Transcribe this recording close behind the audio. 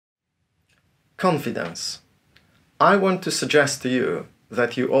Confidence. I want to suggest to you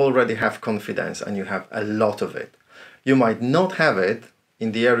that you already have confidence and you have a lot of it. You might not have it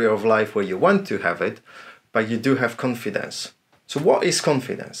in the area of life where you want to have it, but you do have confidence. So what is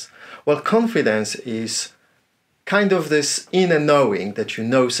confidence? Well, confidence is kind of this inner knowing that you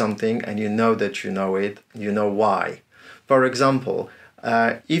know something and you know that you know it, you know why. For example,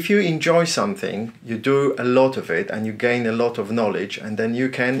 if you enjoy something, you do a lot of it and you gain a lot of knowledge, and then you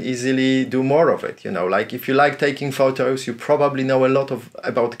can easily do more of it. You know, like if you like taking photos, you probably know a lot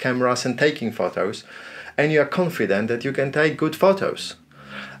about cameras and taking photos, and you are confident that you can take good photos.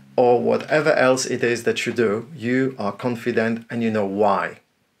 Or whatever else it is that you do, you are confident and you know why.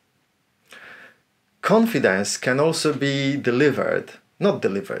 Confidence can also be developed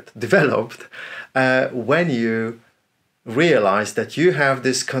when you realize that you have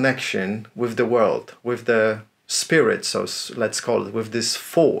this connection with the world, with the spirit, so let's call it, with this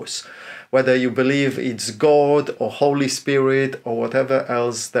force. Whether you believe it's God or Holy Spirit or whatever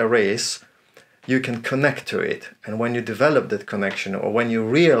else there is, you can connect to it. And when you develop that connection, or when you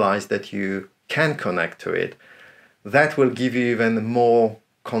realize that you can connect to it, that will give you even more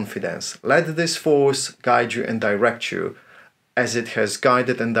confidence. Let this force guide you and direct you as it has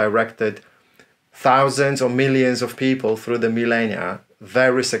guided and directed thousands or millions of people through the millennia.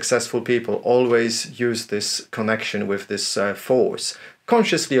 Very successful people always use this connection with this force,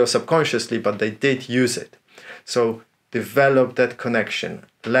 consciously or subconsciously, but they did use it. So develop that connection.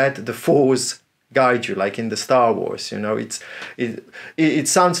 Let the force guide you, like in the Star Wars. You know, it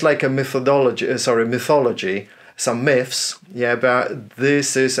sounds like a mythology, some myths, yeah, but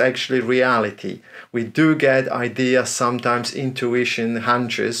this is actually reality. We do get ideas, sometimes intuition,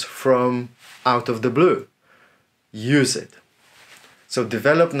 hunches from out of the blue. Use it. So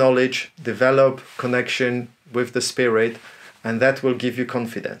develop knowledge, develop connection with the spirit, and that will give you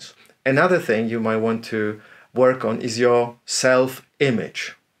confidence. Another thing you might want to work on is your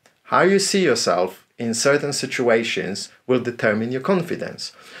self-image. How you see yourself in certain situations will determine your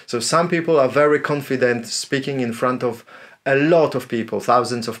confidence. So some people are very confident speaking in front of a lot of people,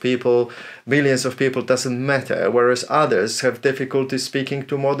 thousands of people, millions of people, doesn't matter, whereas others have difficulty speaking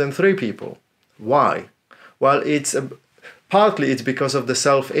to more than 3 people. Why? Well, partly it's because of the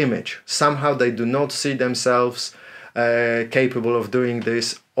self-image. Somehow they do not see themselves capable of doing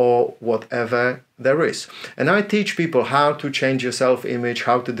this, or whatever there is. And I teach people how to change your self-image,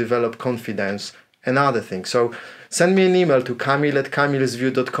 how to develop confidence and other things. So send me an email to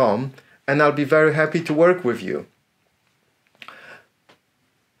kamil@kamilsview.com and I'll be very happy to work with you.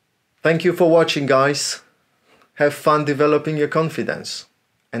 Thank you for watching, guys. Have fun developing your confidence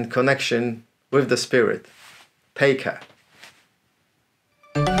and connection with the spirit. Take care.